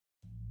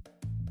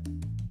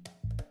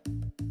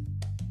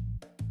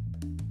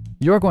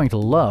You're going to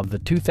love the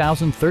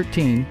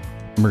 2013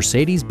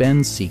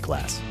 Mercedes-Benz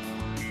C-Class.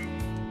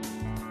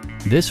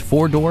 This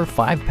four-door,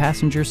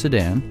 five-passenger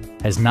sedan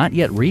has not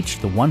yet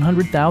reached the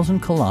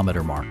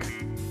 100,000-kilometer mark.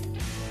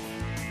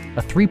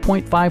 A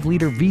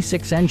 3.5-liter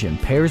V6 engine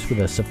pairs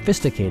with a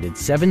sophisticated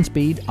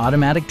 7-speed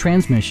automatic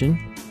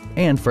transmission,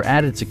 and for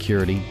added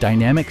security,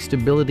 dynamic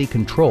stability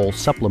control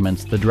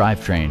supplements the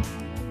drivetrain.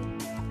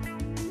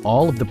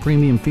 All of the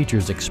premium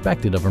features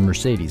expected of a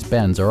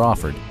Mercedes-Benz are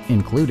offered,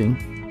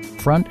 including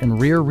front and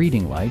rear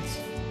reading lights,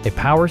 a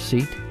power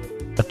seat,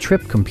 a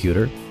trip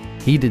computer,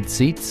 heated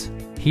seats,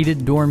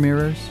 heated door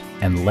mirrors,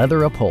 and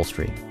leather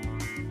upholstery.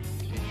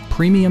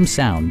 Premium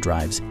sound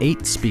drives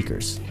 8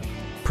 speakers,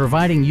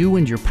 providing you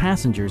and your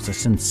passengers a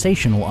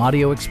sensational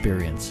audio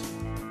experience.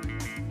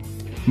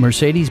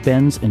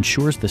 Mercedes-Benz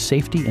ensures the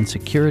safety and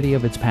security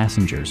of its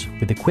passengers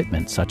with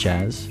equipment such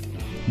as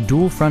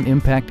dual front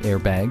impact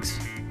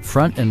airbags,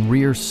 front and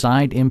rear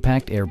side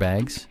impact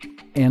airbags,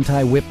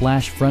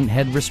 anti-whiplash front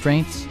head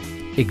restraints,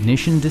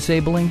 ignition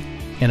disabling,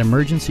 an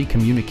emergency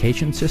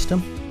communication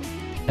system,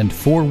 and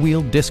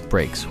 4-wheel disc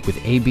brakes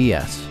with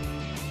ABS.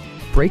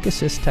 Brake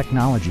Assist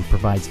technology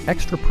provides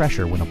extra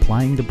pressure when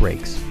applying the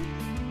brakes.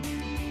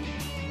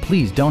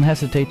 Please don't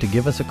hesitate to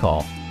give us a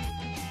call.